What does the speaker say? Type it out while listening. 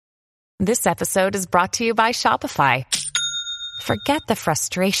This episode is brought to you by Shopify. Forget the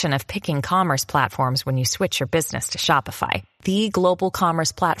frustration of picking commerce platforms when you switch your business to Shopify, the global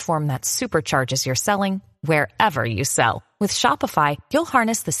commerce platform that supercharges your selling wherever you sell. With Shopify, you'll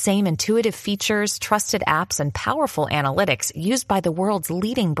harness the same intuitive features, trusted apps, and powerful analytics used by the world's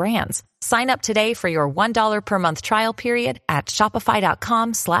leading brands. Sign up today for your $1 per month trial period at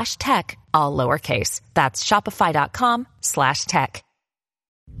shopify.com/tech, all lowercase. That's shopify.com/tech.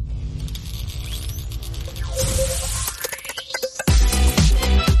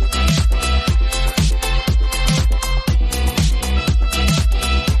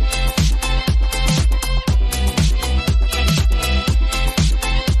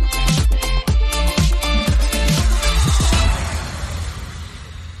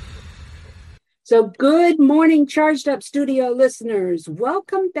 So good morning, Charged Up Studio listeners.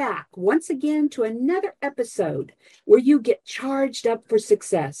 Welcome back once again to another episode where you get charged up for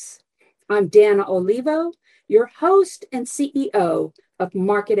success. I'm Dana Olivo, your host and CEO of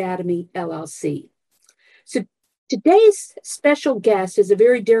Marketatomy, LLC. So today's special guest is a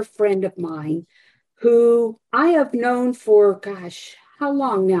very dear friend of mine who I have known for, how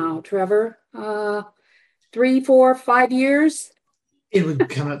long now, Trevor? 3, 4, 5 years? It would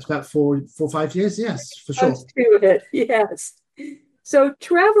come out to about 4 or 5 years, yes, for sure. Let's do it, yes. So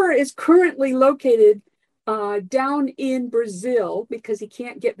Trevor is currently located down in Brazil because he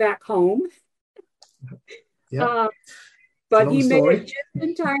can't get back home. Yeah. But he made it just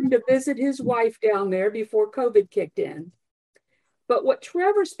in time to visit his wife down there before COVID kicked in. But what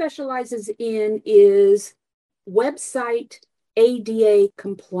Trevor specializes in is website ADA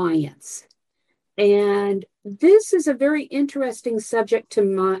compliance. And this is a very interesting subject to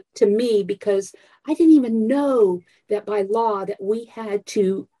me because I didn't even know that by law that we had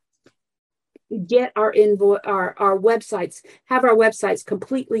to get our websites, have our websites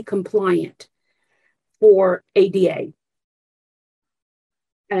completely compliant for ADA.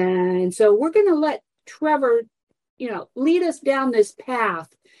 And so we're going to let Trevor, lead us down this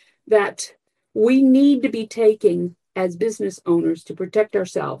path that we need to be taking as business owners to protect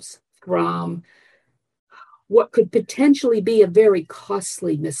ourselves from what could potentially be a very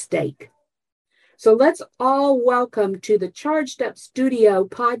costly mistake. So let's all welcome to the Charged Up Studio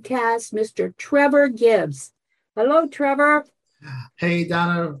podcast, Mr. Trevor Gibbs. Hello, Trevor. Hey,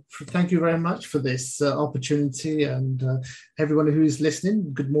 Dana. Thank you very much for this opportunity. And everyone who's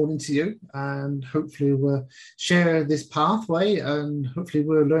listening, good morning to you. And hopefully we'll share this pathway and hopefully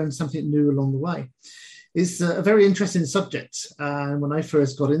we'll learn something new along the way. It's a very interesting subject. And when I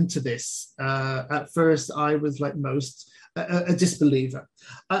first got into this, at first I was like most, a disbeliever.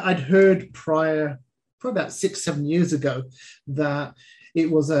 I'd heard prior, probably about 6-7 years ago, that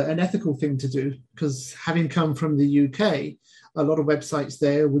it was an ethical thing to do because having come from the UK, a lot of websites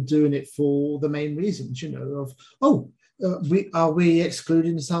there were doing it for the main reasons, are we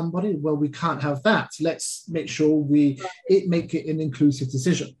excluding somebody? Well, we can't have that. Let's make sure make it an inclusive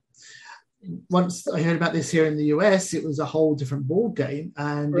decision. Once I heard about this here in the US, it was a whole different ball game,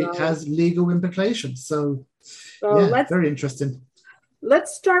 and It has legal implications. So very interesting.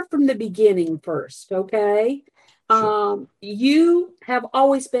 Let's start from the beginning first, okay? Sure. You have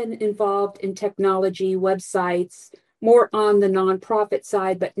always been involved in technology, websites, more on the nonprofit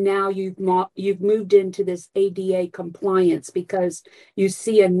side, but now you've moved into this ADA compliance because you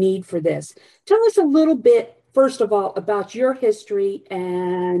see a need for this. Tell us a little bit, first of all, about your history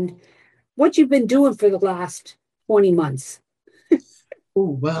and what you've been doing for the last 20 months.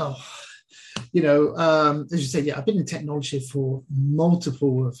 Oh, well, as you said, I've been in technology for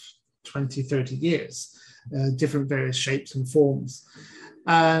multiple of 20, 30 years, different various shapes and forms.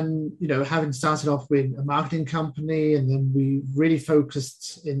 And, having started off with a marketing company, and then we really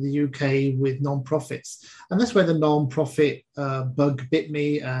focused in the UK with nonprofits. And that's where the nonprofit bug bit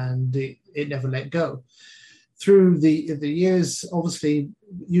me, and it never let go. Through the years, obviously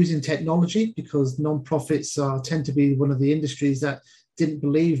using technology, because nonprofits tend to be one of the industries that didn't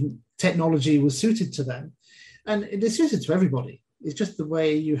believe technology was suited to them. And it is suited to everybody. It's just the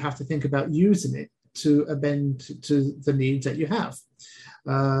way you have to think about using it to amend to the needs that you have.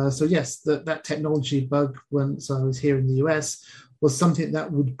 So yes, that technology bug, once I was here in the US, was something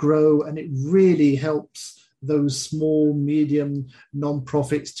that would grow, and it really helps those small, medium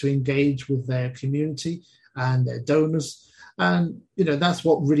nonprofits to engage with their community and their donors. And, that's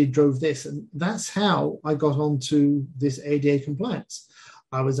what really drove this. And that's how I got onto this ADA compliance.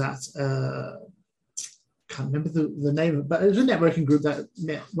 I was at, can't remember the name of it, but it was a networking group that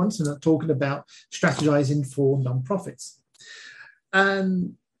met once and talking about strategizing for nonprofits.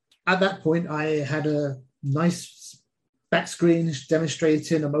 And at that point, I had a nice back screen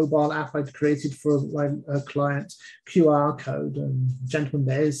demonstrating a mobile app I'd created for a client, QR code, and the gentleman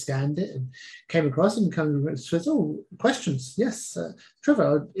there scanned it and came across and kind of says, "Oh, questions? Yes,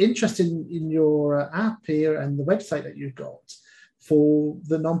 Trevor, interested in your app here and the website that you've got for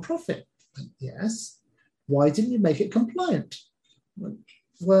the nonprofit." Yes. Why didn't you make it compliant?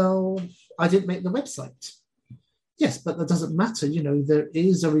 Well, I didn't make the website. Yes, but that doesn't matter. There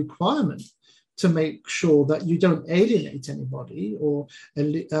is a requirement to make sure that you don't alienate anybody or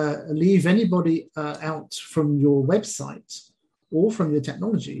leave anybody out from your website or from your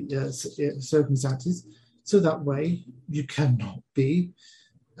technology circumstances. So that way you cannot be,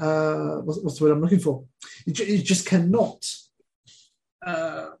 what's the word I'm looking for? You just cannot,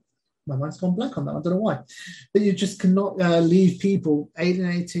 my mind's gone blank on that, I don't know why. But you just cannot leave people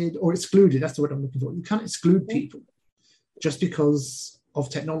alienated or excluded. That's the word I'm looking for. You can't exclude people just because of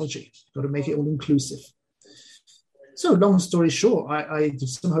technology. You've got to make it all inclusive. So long story short, I did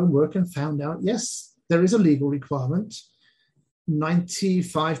some homework and found out, yes, there is a legal requirement.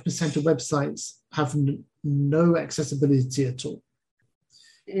 95% of websites have no accessibility at all.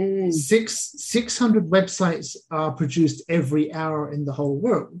 600 websites are produced every hour in the whole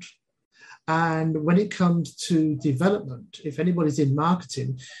world. And when it comes to development, if anybody's in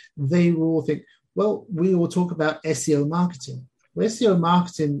marketing, they will all think, well, we all talk about SEO marketing. Well, SEO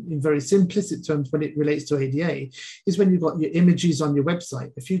marketing, in very simplistic terms, when it relates to ADA, is when you've got your images on your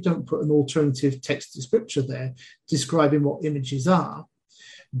website. If you don't put an alternative text descriptor there describing what images are,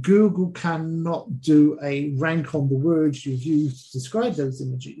 Google cannot do a rank on the words you've used to describe those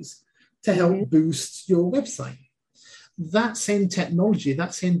images to help boost your website. That same technology,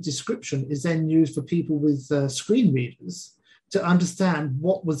 that same description is then used for people with screen readers to understand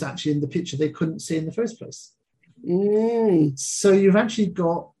what was actually in the picture they couldn't see in the first place. So you've actually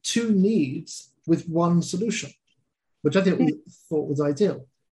got two needs with one solution, which I thought was ideal.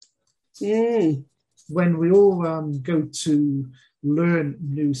 When we all go to learn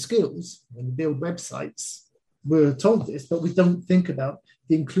new skills and build websites, we're told this, but we don't think about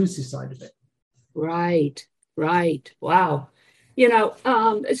the inclusive side of it. Right. Wow.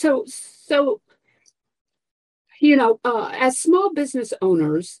 As small business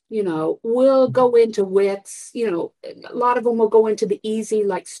owners, we'll go into Wix, a lot of them will go into the easy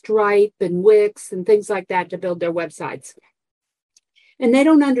like Stripe and Wix and things like that to build their websites. And they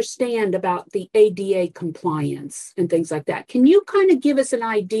don't understand about the ADA compliance and things like that. Can you kind of give us an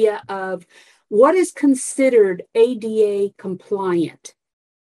idea of what is considered ADA compliant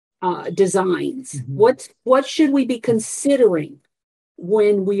designs? What should we be considering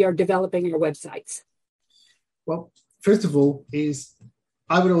when we are developing our websites? Well, first of all,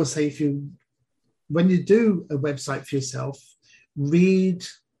 I would always say when you do a website for yourself, read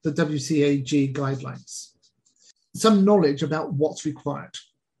the WCAG guidelines. Some knowledge about what's required.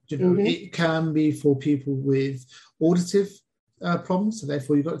 It can be for people with auditive problems, so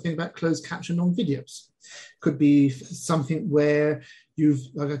therefore you've got to think about closed caption on videos. Could be something where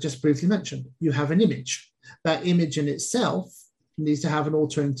like I just briefly mentioned, you have an image. That image in itself needs to have an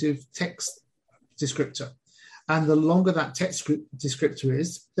alternative text descriptor. And the longer that text descriptor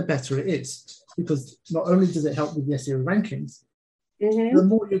is, the better it is. Because not only does it help with the SEO rankings, the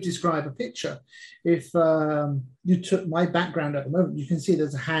more you describe a picture. If you took my background at the moment, you can see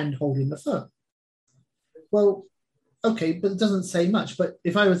there's a hand holding the phone. Well, okay, but it doesn't say much. But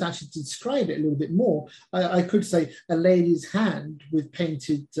if I was actually to describe it a little bit more, I could say a lady's hand with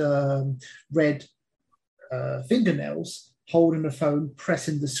painted red fingernails holding a phone,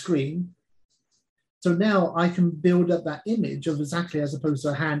 pressing the screen. So now I can build up that image of exactly as opposed to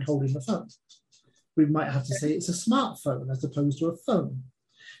a hand holding the phone. We might have to say it's a smartphone as opposed to a phone.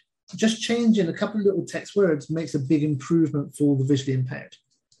 Just changing a couple of little text words makes a big improvement for the visually impaired.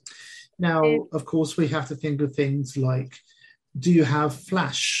 Now, of course, we have to think of things like, do you have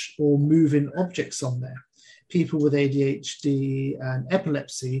flash or moving objects on there? People with ADHD and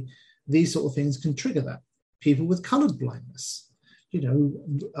epilepsy, these sort of things can trigger that. People with colored blindness.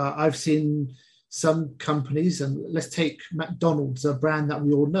 I've seen some companies, and let's take McDonald's, a brand that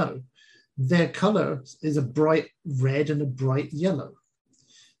we all know. Their color is a bright red and a bright yellow.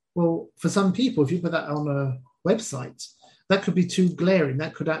 Well, for some people, if you put that on a website, that could be too glaring.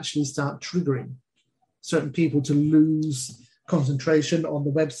 That could actually start triggering certain people to lose concentration on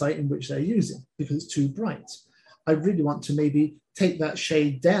the website in which they're using because it's too bright. I really want to maybe take that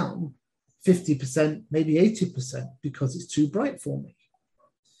shade down 50%, maybe 80% because it's too bright for me.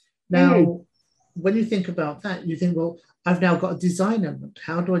 Now, when you think about that, you think, well, I've now got a design element.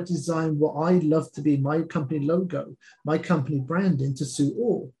 How do I design what I love to be my company logo, my company branding to suit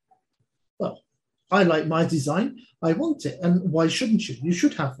all? Well, I like my design. I want it. And why shouldn't you? You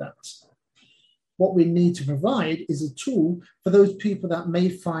should have that. What we need to provide is a tool for those people that may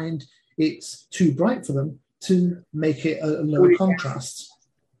find it's too bright for them to make it a lower contrast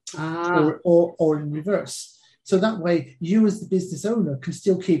or in reverse. So that way, you as the business owner can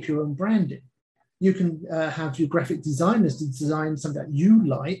still keep your own branding. You can have your graphic designers to design something that you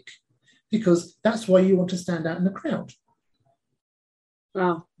like, because that's why you want to stand out in the crowd.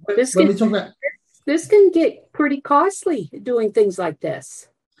 Wow. This can get pretty costly doing things like this.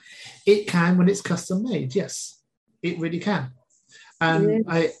 It can when it's custom made. Yes, it really can. And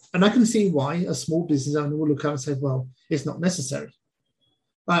I can see why a small business owner will look up and say, well, it's not necessary.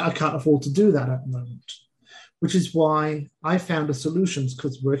 I can't afford to do that at the moment, which is why I found a solution,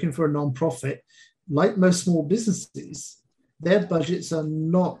 because working for a non-profit, like most small businesses, their budgets are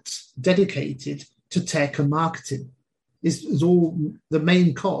not dedicated to tech and marketing. Is all the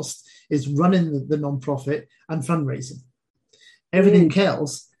main cost is running the non-profit and fundraising. Everything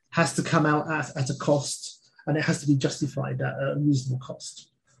else has to come out at a cost, and it has to be justified at a reasonable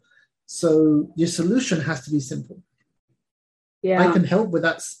cost. So your solution has to be simple. Yeah. I can help with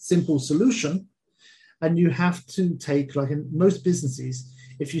that simple solution. And you have to take, like in most businesses,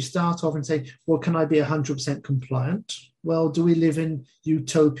 if you start off and say, well, can I be 100% compliant? Well, do we live in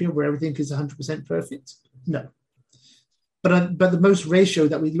utopia where everything is 100% perfect? No. But the most ratio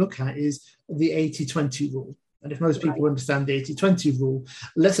that we look at is the 80-20 rule. And if most people understand the 80-20 rule,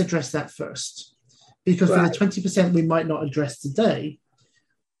 let's address that first. Because for the 20% we might not address today,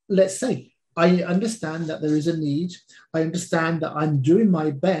 let's say, I understand that there is a need. I understand that I'm doing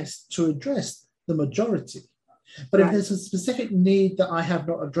my best to address the majority. But if there's a specific need that I have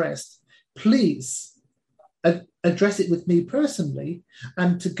not addressed, please address it with me personally,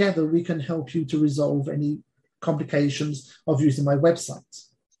 and together we can help you to resolve any complications of using my website.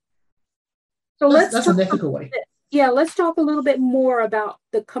 So that's an ethical way. Yeah, let's talk a little bit more about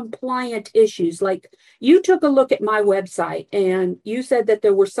the compliant issues. Like, you took a look at my website and you said that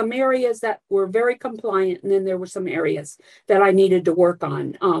there were some areas that were very compliant, and then there were some areas that I needed to work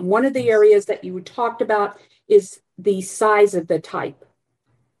on. One of the areas that you talked about is the size of the type.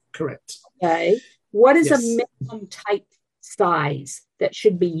 Correct. Okay. What is a minimum type size that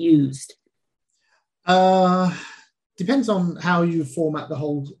should be used? Depends on how you format the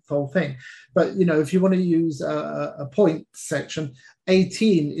whole thing. But, you know, if you want to use a point section,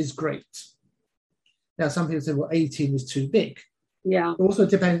 18 is great. Now, some people say, well, 18 is too big. Yeah. It also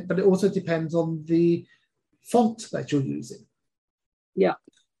depends on the font that you're using. Yeah.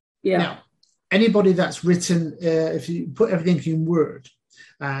 Yeah. Now, anybody that's written, if you put everything in Word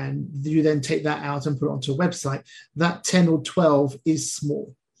and you then take that out and put it onto a website, that 10 or 12 is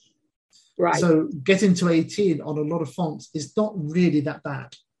small. Right. So getting to 18 on a lot of fonts is not really that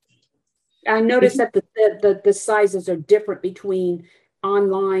bad. I noticed that the sizes are different between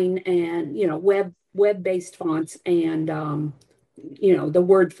online and, you know, web-based fonts and, you know, the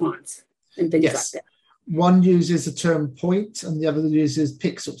Word fonts and things like that. One uses the term point and the other uses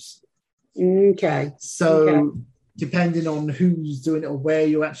pixels. Okay. So depending on who's doing it or where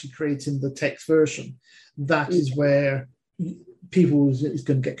you're actually creating the text version, that is where people is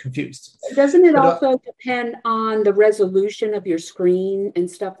going to get confused. Doesn't it also depend on the resolution of your screen and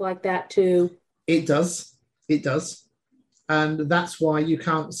stuff like that too? It does. And that's why you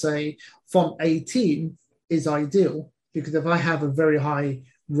can't say font 18 is ideal, because if I have a very high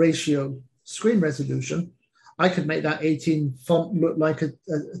ratio screen resolution, I could make that 18 font look like a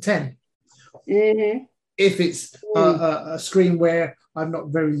 10. Mm-hmm. If it's a screen where I'm not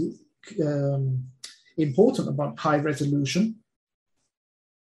very important about high resolution,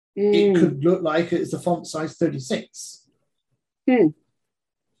 it could look like it's a font size 36.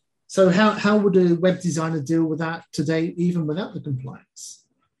 So how would a web designer deal with that today, even without the compliance?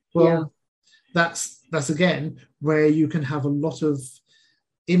 Well, that's again where you can have a lot of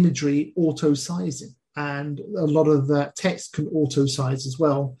imagery auto sizing, and a lot of that text can auto size as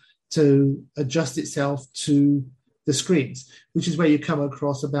well to adjust itself to the screens, which is where you come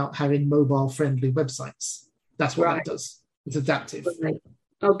across about having mobile friendly websites. That's what that does. It's adaptive. Right.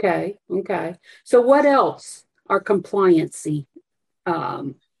 Okay. So what else are compliancy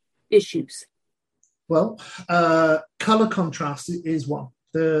issues? Well, color contrast is one.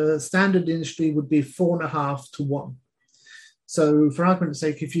 The standard industry would be 4.5 to 1. So for argument's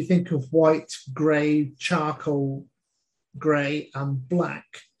sake, if you think of white, gray, charcoal, gray, and black,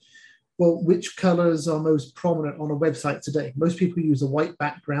 well, which colors are most prominent on a website today? Most people use a white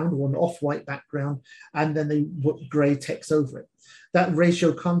background or an off-white background, and then they put gray text over it. That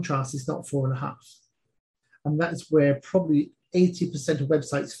ratio contrast is not 4.5. And that's where probably 80% of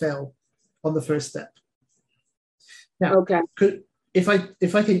websites fail on the first step. Now, okay. If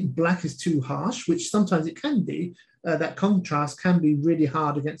I think black is too harsh, which sometimes it can be, that contrast can be really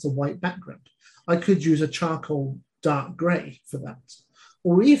hard against a white background. I could use a charcoal dark gray for that.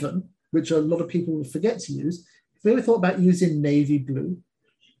 Or even, which a lot of people forget to use, have you ever thought about using navy blue?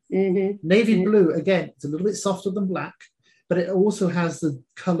 Mm-hmm. Navy mm-hmm. blue, again, it's a little bit softer than black, but it also has the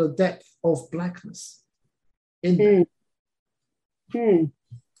color depth of blackness in there. Mm.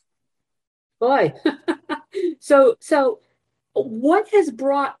 Boy. So what has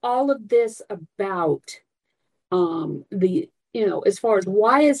brought all of this about? As far as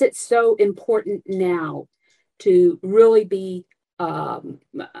why is it so important now to really be,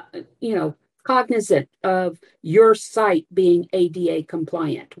 cognizant of your site being ADA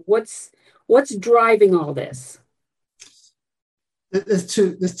compliant? What's driving all this? There's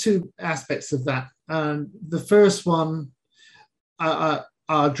two aspects of that. The first one I'll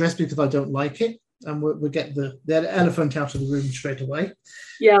address because I don't like it, and we'll get the elephant out of the room straight away.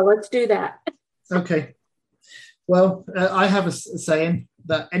 Yeah, let's do that. Okay. Well, I have a saying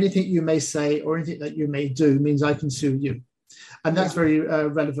that anything you may say or anything that you may do means I can sue you. And that's very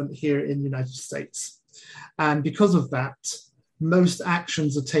relevant here in the United States. And because of that, most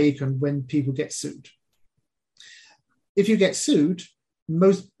actions are taken when people get sued. If you get sued,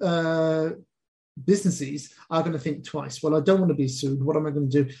 most businesses are going to think twice. Well, I don't want to be sued. What am I going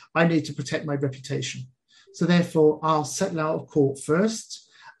to do? I need to protect my reputation. So therefore, I'll settle out of court first,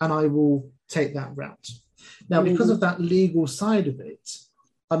 and I will take that route. Now, because of that legal side of it,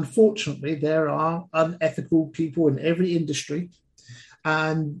 unfortunately, there are unethical people in every industry,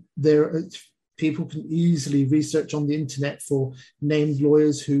 and people can easily research on the internet for named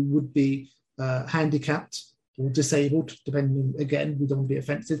lawyers who would be handicapped or disabled, depending, again, we don't want to be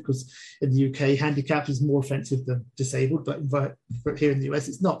offensive because in the UK, handicapped is more offensive than disabled, but here in the US,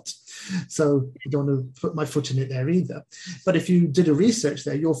 it's not. So I don't want to put my foot in it there either. But if you did a research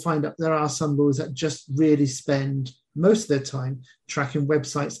there, you'll find that there are some lawyers that just really spend most of their time tracking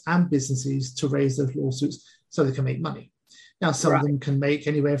websites and businesses to raise those lawsuits so they can make money. Now, some of them can make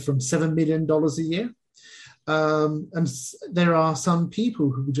anywhere from $7 million a year. And there are some people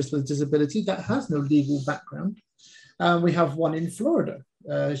who just with a disability that has no legal background. We have one in Florida.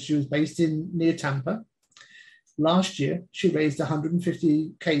 She was based near Tampa. Last year, she raised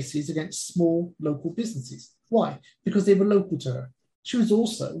 150 cases against small local businesses. Why? Because they were local to her. She was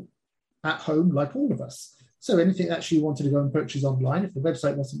also at home like all of us. So anything that she wanted to go and purchase online, if the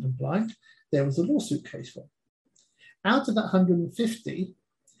website wasn't compliant, there was a lawsuit case for. Out of that 150,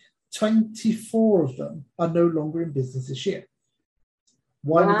 24 of them are no longer in business this year.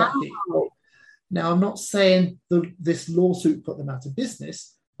 Why would that be? Now, I'm not saying this lawsuit put them out of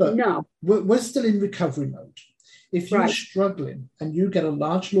business, but we're still in recovery mode. If you're struggling and you get a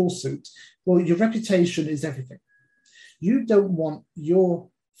large lawsuit, well, your reputation is everything. You don't want your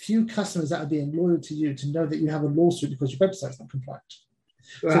few customers that are being loyal to you to know that you have a lawsuit because your website's not compliant.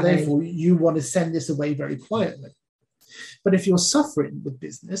 So therefore, you want to send this away very quietly. But if you're suffering with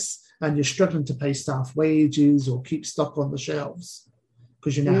business and you're struggling to pay staff wages or keep stock on the shelves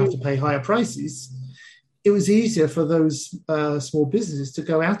because you now have to pay higher prices, it was easier for those small businesses to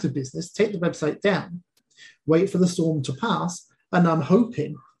go out of business, take the website down, wait for the storm to pass. And I'm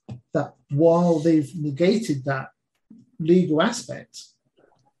hoping that while they've negated that legal aspect,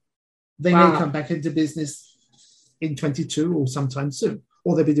 they may come back into business in 22 or sometime soon,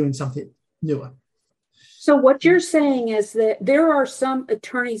 or they'll be doing something newer. So what you're saying is that there are some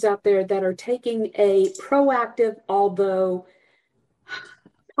attorneys out there that are taking a proactive, although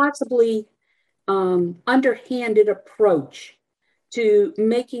possibly underhanded approach to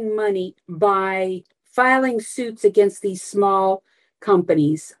making money by filing suits against these small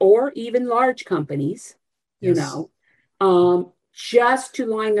companies or even large companies, just to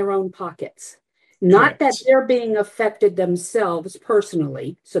line their own pockets. Not that they're being affected themselves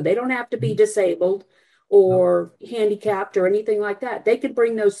personally, so they don't have to be disabled or handicapped or anything like that. They could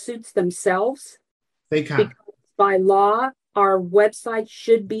bring those suits themselves. They can. Because by law, our website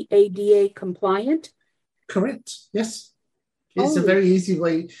should be ADA compliant. Correct. Yes. It's a very easy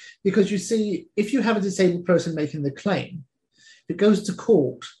way, because you see, if you have a disabled person making the claim, if it goes to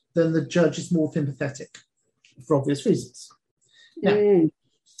court, then the judge is more sympathetic for obvious reasons. Now,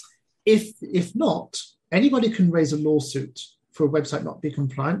 if not, anybody can raise a lawsuit for a website not be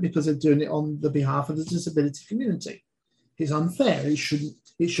compliant because they're doing it on the behalf of the disability community. It's unfair. It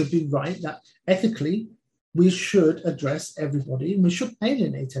should be right that ethically we should address everybody and we should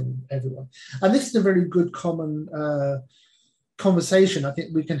alienate everyone. And this is a very good common conversation I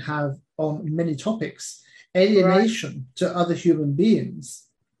think we can have on many topics. Alienation to other human beings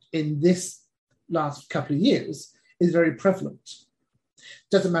in this last couple of years is very prevalent.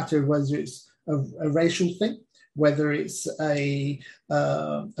 Doesn't matter whether it's a racial thing, whether it's a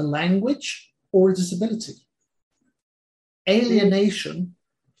language or a disability. Alienation,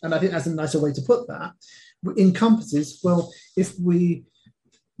 and I think that's a nicer way to put that, encompasses, well, if we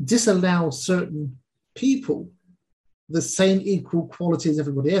disallow certain people the same equal quality as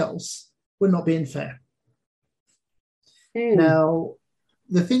everybody else, we're not being fair. Now,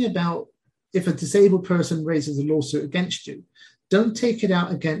 the thing about if a disabled person raises a lawsuit against you, don't take it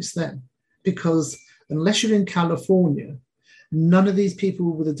out against them, because unless you're in California, none of these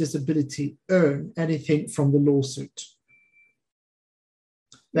people with a disability earn anything from the lawsuit.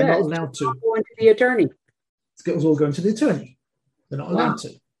 They're not allowed to. Going to the attorney. It's all going to the attorney. They're not allowed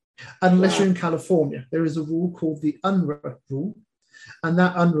to. Unless you're in California. There is a rule called the UNRRA rule, and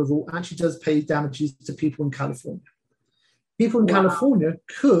that UNRRA rule actually does pay damages to people in California. People in California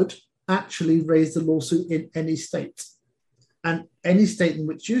could actually raise the lawsuit in any state. And any state in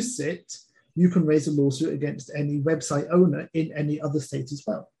which you sit, you can raise a lawsuit against any website owner in any other state as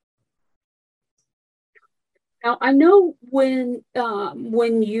well. Now, I know when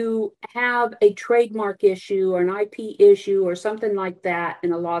you have a trademark issue or an IP issue or something like that,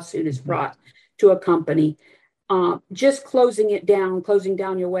 and a lawsuit is brought to a company, just closing down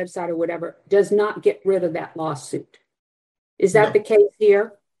your website or whatever, does not get rid of that lawsuit. Is that the case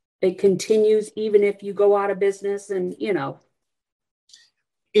here? It continues even if you go out of business and,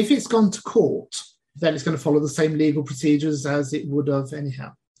 If it's gone to court, then it's going to follow the same legal procedures as it would have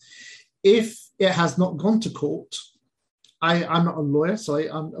anyhow. If it has not gone to court, I'm not a lawyer, so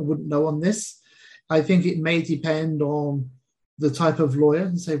I wouldn't know on this. I think it may depend on the type of lawyer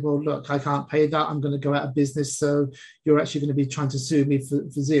and say, well, look, I can't pay that. I'm going to go out of business. So you're actually going to be trying to sue me for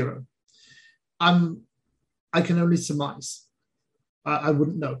zero. I can only surmise. I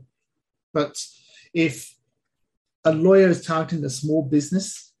wouldn't know. But if a lawyer is targeting a small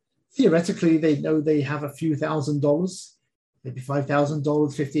business, theoretically, they know they have a few $1,000s, maybe $5,000,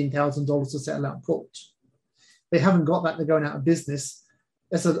 $15,000 to settle out in court. They haven't got that, they're going out of business.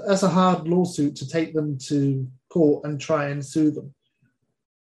 That's a hard lawsuit to take them to court and try and sue them.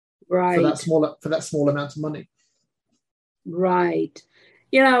 Right. For that small amount of money. Right.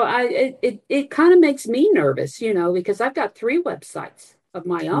 It kind of makes me nervous, because I've got 3 websites of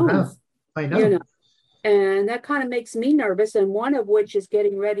my own. I know. And that kind of makes me nervous. And one of which is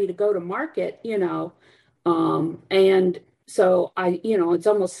getting ready to go to market, and so it's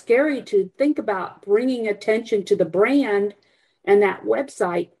almost scary to think about bringing attention to the brand and that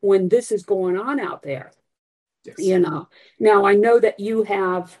website when this is going on out there. Yes. Now I know that you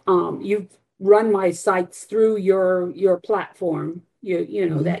have, you've run my sites through your platform,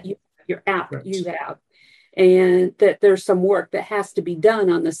 that your app you have, and that there's some work that has to be done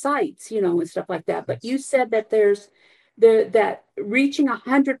on the sites, and stuff like that. But you said that that reaching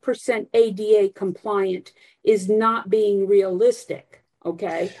 100% ADA compliant is not being realistic.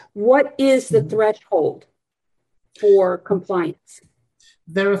 Okay. What is the threshold for compliance?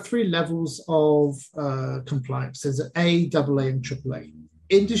 There are 3 levels of compliance. There's an A, AA, and AAA.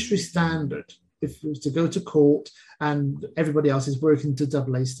 Industry standard, if it was to go to court and everybody else is working to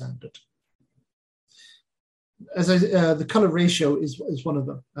AA standard. The color ratio is one of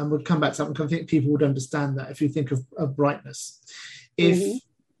them, and we'll come back to that because I think people would understand that if you think of brightness. If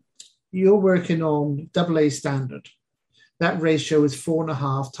you're working on AA standard, that ratio is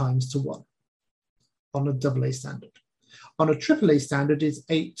 4.5 times to 1 on a AA standard. On a AAA standard, it's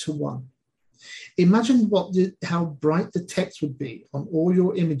 8 to 1. Imagine how bright the text would be on all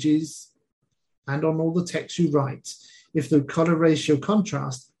your images and on all the text you write if the color ratio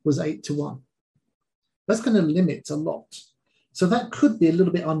contrast was 8 to 1. That's going to limit a lot. So that could be a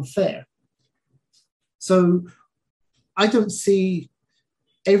little bit unfair. So I don't see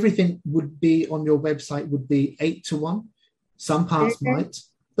everything would be on your website would be 8 to 1. Some parts might,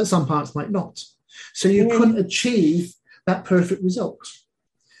 but some parts might not. So you couldn't achieve that perfect result.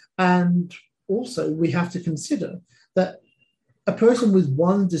 And also we have to consider that a person with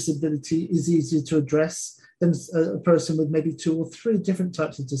one disability is easier to address than a person with maybe 2 or 3 different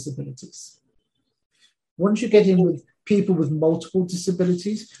types of disabilities. Once you get in with people with multiple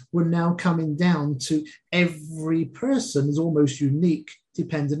disabilities, we're now coming down to every person is almost unique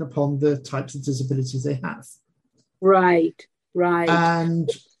depending upon the types of disabilities they have. Right. And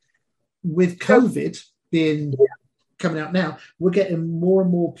with COVID coming out now, we're getting more and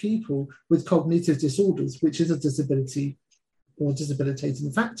more people with cognitive disorders, which is a disability or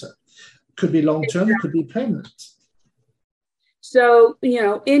debilitating factor. Could be long-term, could be permanent. So,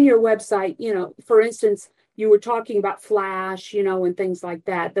 in your website, for instance, you were talking about Flash, and things like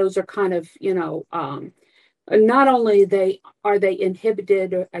that. Those are kind of, not only are they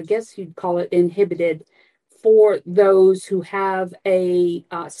inhibited, or I guess you'd call it inhibited, for those who have a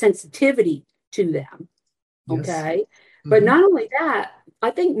sensitivity to them. Yes. Okay. Mm-hmm. But not only that,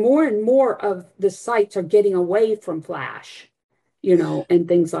 I think more and more of the sites are getting away from Flash, and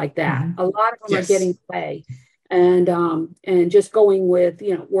things like that. Mm-hmm. A lot of them are getting away and just going with,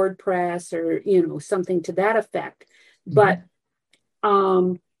 WordPress or, something to that effect. Mm-hmm. But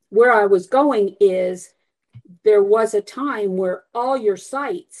where I was going is there was a time where all your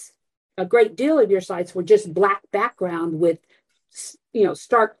sites, a great deal of your sites were just black background with,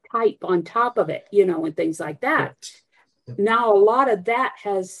 stark type on top of it, and things like that. Right. Now, a lot of that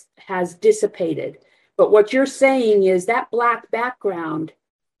has dissipated. But what you're saying is that black background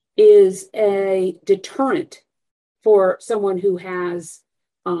is a deterrent for someone who has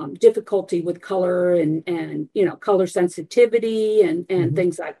difficulty with color and color sensitivity and mm-hmm.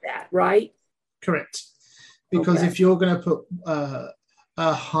 things like that, right? Correct. Because if you're going to put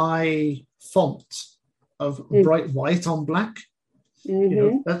a high font of mm-hmm. bright white on black,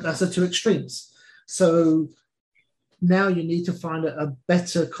 mm-hmm. That's the two extremes. So now you need to find a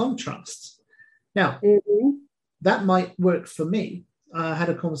better contrast. Now, mm-hmm. that might work for me. I had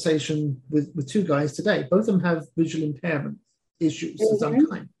a conversation with two guys today. Both of them have visual impairment issues mm-hmm. of some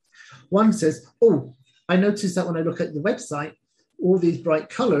kind. One says, I noticed that when I look at the website, all these bright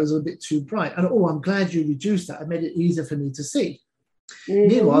colors are a bit too bright. And, I'm glad you reduced that. I made it easier for me to see. Mm-hmm.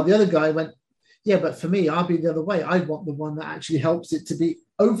 Meanwhile, the other guy went, yeah, but for me, I'll be the other way. I want the one that actually helps it to be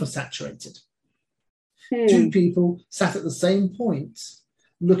oversaturated. Two people sat at the same point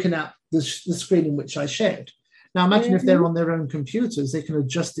looking at the screen in which I shared. Now, imagine mm-hmm. if they're on their own computers, they can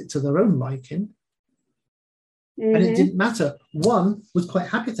adjust it to their own liking. Mm-hmm. And it didn't matter. One was quite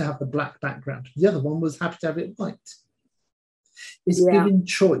happy to have the black background. The other one was happy to have it white. It's giving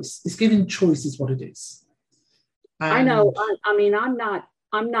choice. It's giving choice is what it is. And I know. I mean, I'm not,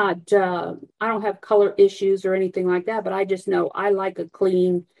 I don't have color issues or anything like that, but I just know I like a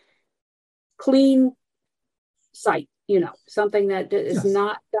clean site, something that is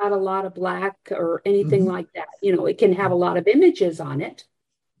not got a lot of black or anything mm-hmm. like that. It can have a lot of images on it,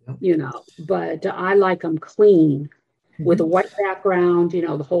 but I like them clean mm-hmm. with a white background,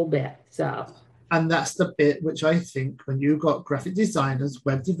 the whole bit. So. And that's the bit which I think when you've got graphic designers,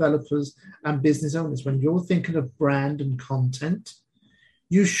 web developers, and business owners, when you're thinking of brand and content,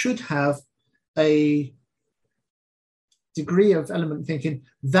 you should have a degree of element thinking,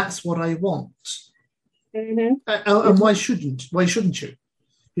 that's what I want. Mm-hmm. And why shouldn't you?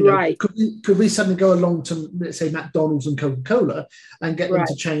 Right. Could we suddenly go along to, let's say, McDonald's and Coca-Cola and get them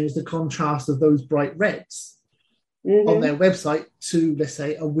to change the contrast of those bright reds mm-hmm. on their website to, let's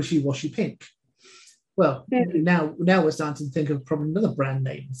say, a wishy-washy pink? Well, mm-hmm. now we're starting to think of probably another brand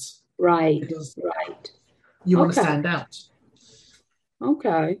names. Right. Because you want to stand out.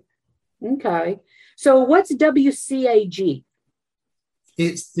 Okay. So what's WCAG?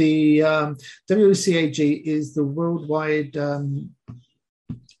 It's the WCAG is the worldwide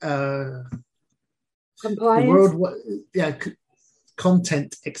compliance.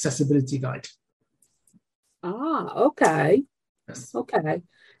 Content accessibility guide. Okay. Yes. Okay.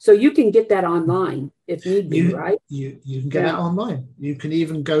 So you can get that online if need be, right? You can get that online. You can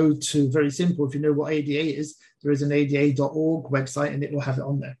even go to, very simple, if you know what ADA is, there is an ada.org website and it will have it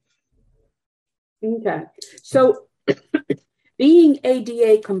on there. Okay. So being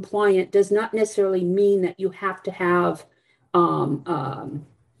ADA compliant does not necessarily mean that you have to have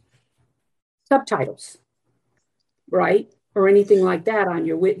subtitles, right? Or anything like that on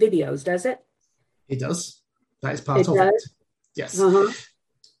your videos, does it? It does. That is part of it. Yes. Uh-huh.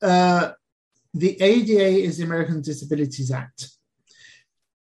 The ADA is the American Disabilities Act.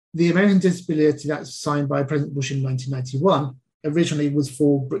 The American Disability Act was signed by President Bush in 1991 originally was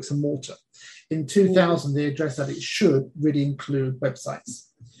for bricks and mortar. In 2000, they addressed that it should really include websites.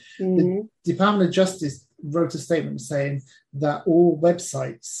 The Department of Justice wrote a statement saying that all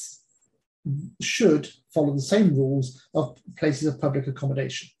websites should follow the same rules of places of public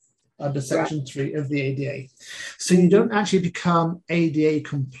accommodation under Section 3 of the ADA. So you don't actually become ADA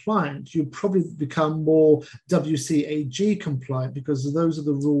compliant. You probably become more WCAG compliant because those are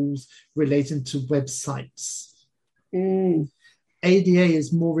the rules relating to websites. ADA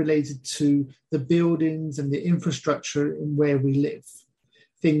is more related to the buildings and the infrastructure in where we live.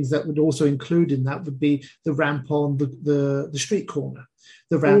 Things that would also include in that would be the ramp on the street corner,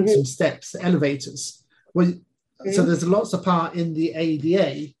 the ramps and steps, the elevators. Well, so there's lots of part in the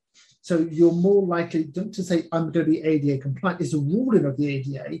ADA So you're more likely to say, I'm going to be ADA compliant. It's a ruling of the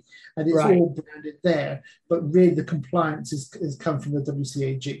ADA, and it's all branded there. But really, the compliance is come from the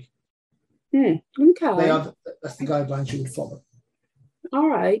WCAG. Okay. That's the guidelines you would follow. All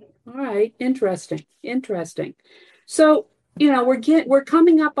right. Interesting. So, we're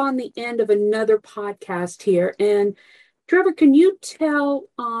coming up on the end of another podcast here. And Trevor, can you tell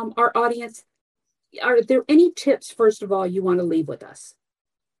our audience, are there any tips, first of all, you want to leave with us?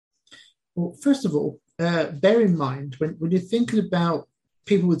 Well, first of all, bear in mind when you're thinking about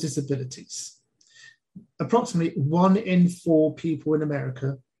people with disabilities, approximately 1 in 4 people in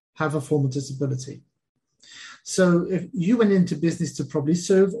America have a form of disability. So if you went into business to probably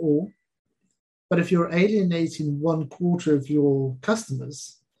serve all, but if you're alienating 1/4 of your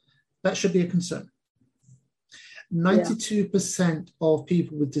customers, that should be a concern. 92% of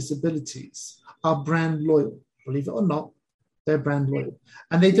people with disabilities are brand loyal. Believe it or not, they're brand loyal.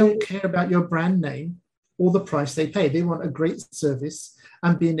 And they don't care about your brand name or the price they pay. They want a great service,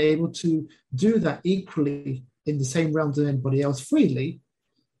 and being able to do that equally in the same realm as anybody else freely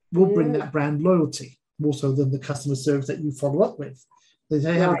will bring that brand loyalty, more so than the customer service that you follow up with. If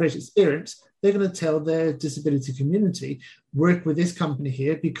they have a great experience, they're going to tell their disability community, work with this company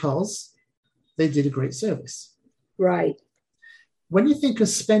here because they did a great service. Right. When you think of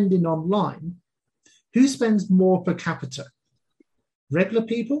spending online, who spends more per capita? Regular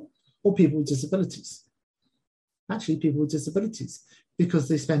people or people with disabilities? Actually, people with disabilities, because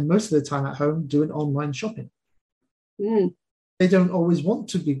they spend most of their time at home doing online shopping. They don't always want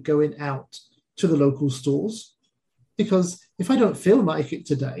to be going out to the local stores, because if I don't feel like it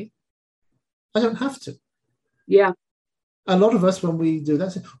today, I don't have to. Yeah. A lot of us, when we do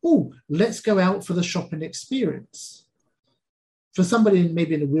that, say, oh, let's go out for the shopping experience. For somebody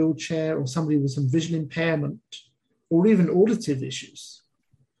maybe in a wheelchair, or somebody with some vision impairment, or even auditive issues,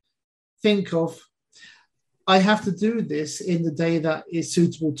 think of, I have to do this in the day that is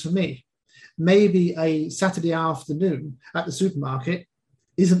suitable to me. Maybe a Saturday afternoon at the supermarket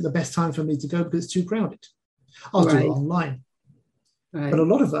isn't the best time for me to go because it's too crowded. I'll do it online. But a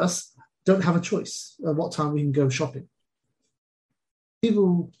lot of us don't have a choice of what time we can go shopping.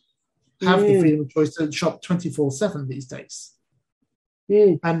 People have the freedom of choice to shop 24/7 these days.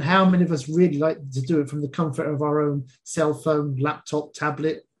 And how many of us really like to do it from the comfort of our own cell phone, laptop,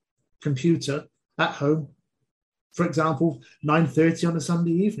 tablet, computer at home? For example, 9:30 on a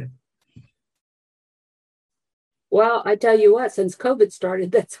Sunday evening. Well, I tell you what, since COVID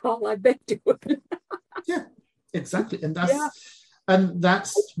started, that's all I've been doing. Yeah, exactly. And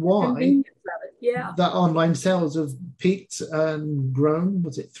that's why the online sales have peaked and grown.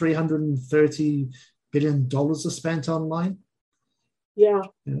 Was it $330 billion are spent online? Yeah.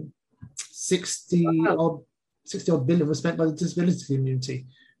 60 odd billion was spent by the disability community,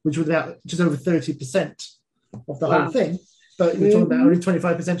 which was about just over 30% of the whole thing. But we're talking about only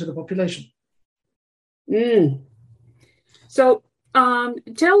 25% of the population. So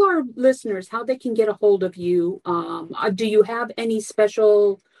tell our listeners how they can get a hold of you. Do you have any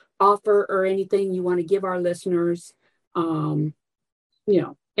special offer or anything you want to give our listeners? Any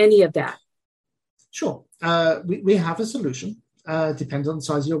of that? Sure. We have a solution. Depends on the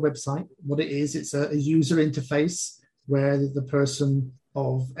size of your website. What it is, it's a user interface where the person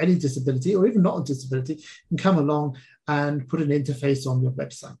of any disability, or even not a disability, can come along and put an interface on your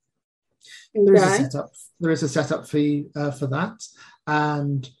website. There is a setup fee for that.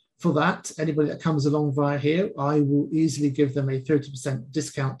 And for that, anybody that comes along via here, I will easily give them a 30%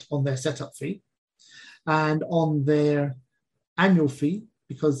 discount on their setup fee. And on their annual fee,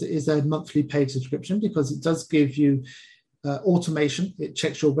 because it is a monthly paid subscription, because it does give you automation. It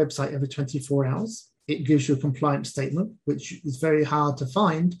checks your website every 24 hours. It gives you a compliance statement, which is very hard to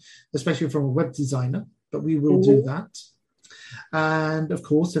find, especially from a web designer, but we will do that. And of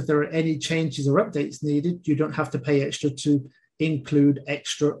course, if there are any changes or updates needed, you don't have to pay extra to include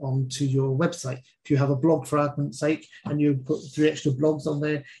extra onto your website. If you have a blog, for argument's sake, and you put 3 extra blogs on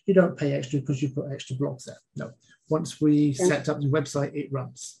there, you don't pay extra because you put extra blogs there. No. Once we set up the website, it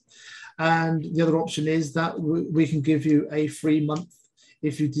runs. And the other option is that we can give you a free month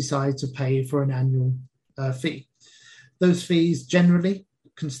if you decide to pay for an annual fee. Those fees generally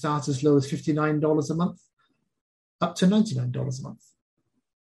can start as low as $59 a month, up to $99 a month.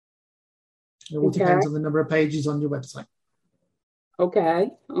 It all depends on the number of pages on your website.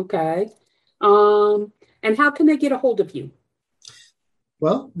 Okay. And how can they get a hold of you?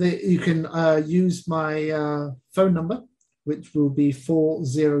 Well, you can use my phone number, which will be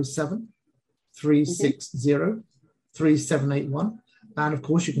 407-360-3781. And of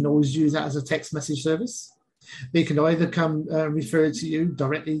course, you can always use that as a text message service. They can either come refer to you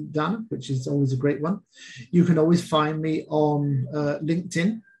directly, Dana, which is always a great one. You can always find me on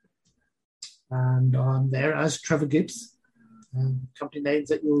LinkedIn, and I'm there as Trevor Gibbs. Company names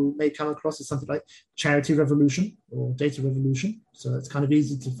that you may come across is something like Charity Revolution or Data Revolution. So it's kind of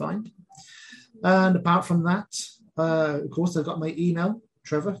easy to find. And apart from that, of course, I've got my email,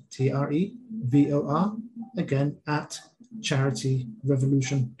 Trevor, Trevor, again, at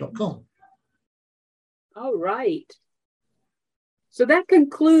charityrevolution.com. All right. So that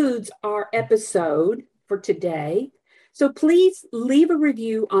concludes our episode for today. So please leave a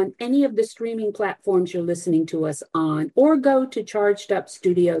review on any of the streaming platforms you're listening to us on, or go to Charged Up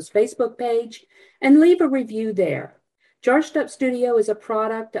Studio's Facebook page and leave a review there. Charged Up Studio is a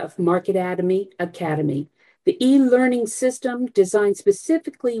product of Market Academy, the e-learning system designed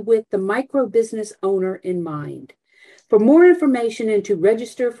specifically with the micro business owner in mind. For more information and to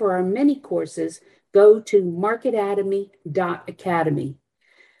register for our many courses, go to marketacademy.academy.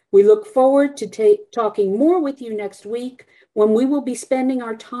 We look forward to talking more with you next week, when we will be spending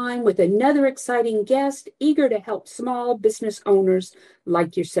our time with another exciting guest eager to help small business owners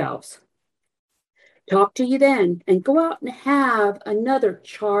like yourselves. Talk to you then, and go out and have another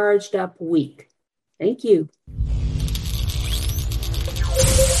charged up week. Thank you.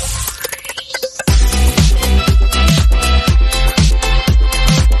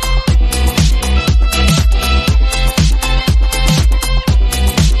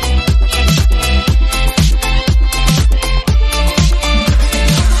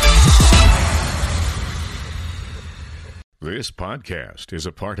 This podcast is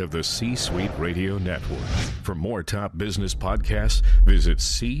a part of the C-Suite Radio Network. For more top business podcasts, visit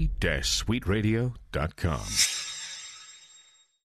c-suiteradio.com.